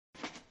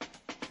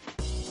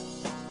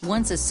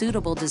Once a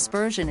suitable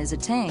dispersion is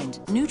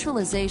attained,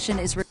 neutralization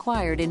is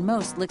required in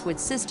most liquid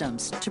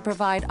systems to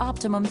provide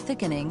optimum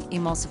thickening,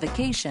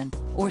 emulsification,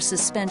 or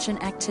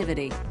suspension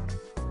activity.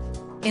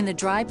 In the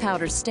dry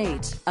powder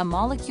state, a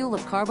molecule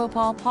of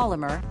carbopol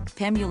polymer,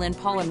 Pemulin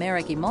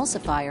polymeric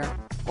emulsifier,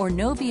 or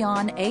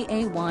Novion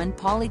AA1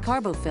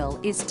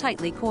 polycarbophil is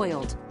tightly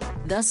coiled,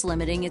 thus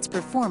limiting its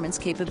performance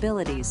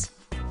capabilities.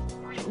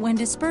 When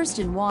dispersed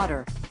in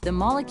water, the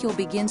molecule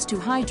begins to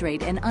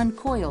hydrate and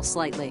uncoil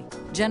slightly,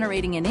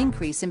 generating an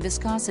increase in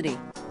viscosity.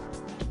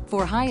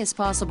 For highest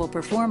possible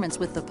performance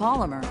with the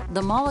polymer,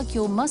 the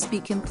molecule must be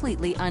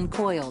completely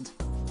uncoiled.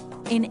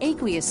 In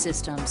aqueous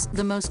systems,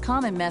 the most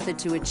common method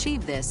to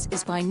achieve this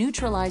is by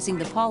neutralizing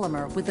the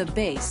polymer with a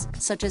base,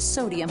 such as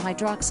sodium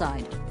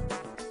hydroxide.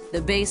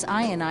 The base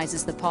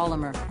ionizes the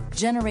polymer,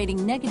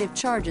 generating negative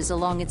charges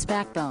along its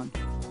backbone.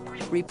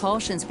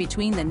 Repulsions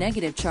between the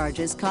negative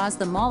charges cause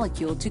the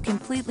molecule to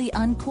completely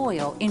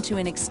uncoil into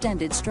an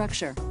extended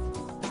structure.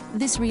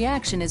 This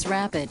reaction is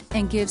rapid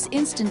and gives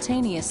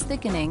instantaneous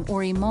thickening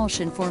or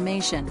emulsion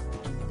formation.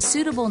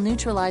 Suitable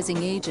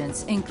neutralizing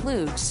agents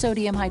include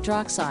sodium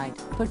hydroxide,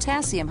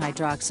 potassium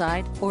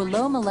hydroxide, or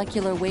low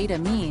molecular weight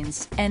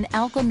amines and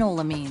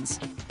alkynolamines.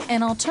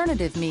 An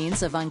alternative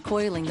means of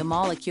uncoiling the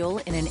molecule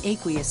in an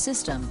aqueous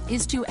system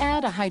is to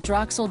add a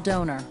hydroxyl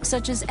donor,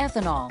 such as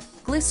ethanol,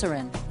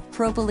 glycerin,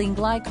 propylene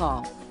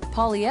glycol,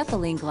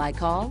 polyethylene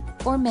glycol,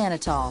 or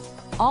mannitol.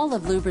 All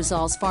of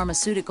Lubrizol's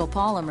pharmaceutical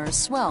polymers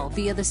swell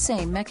via the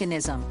same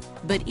mechanism,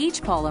 but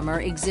each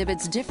polymer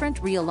exhibits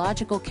different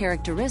rheological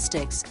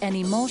characteristics and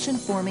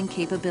emulsion-forming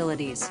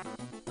capabilities.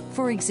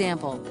 For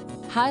example,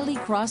 highly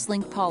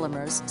cross-linked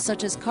polymers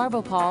such as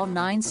carbopol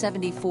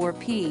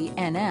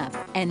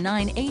 974P-NF and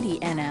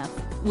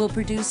 980NF will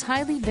produce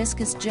highly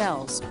viscous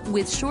gels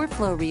with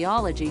short-flow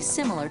rheology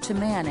similar to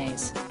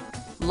mayonnaise.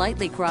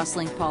 Lightly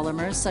cross-linked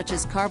polymers such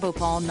as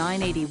carbopol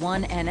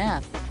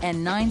 981NF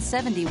and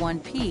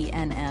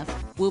 971P-NF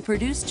will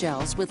produce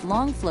gels with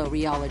long-flow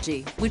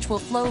rheology, which will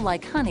flow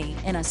like honey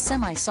in a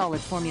semi-solid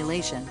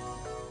formulation.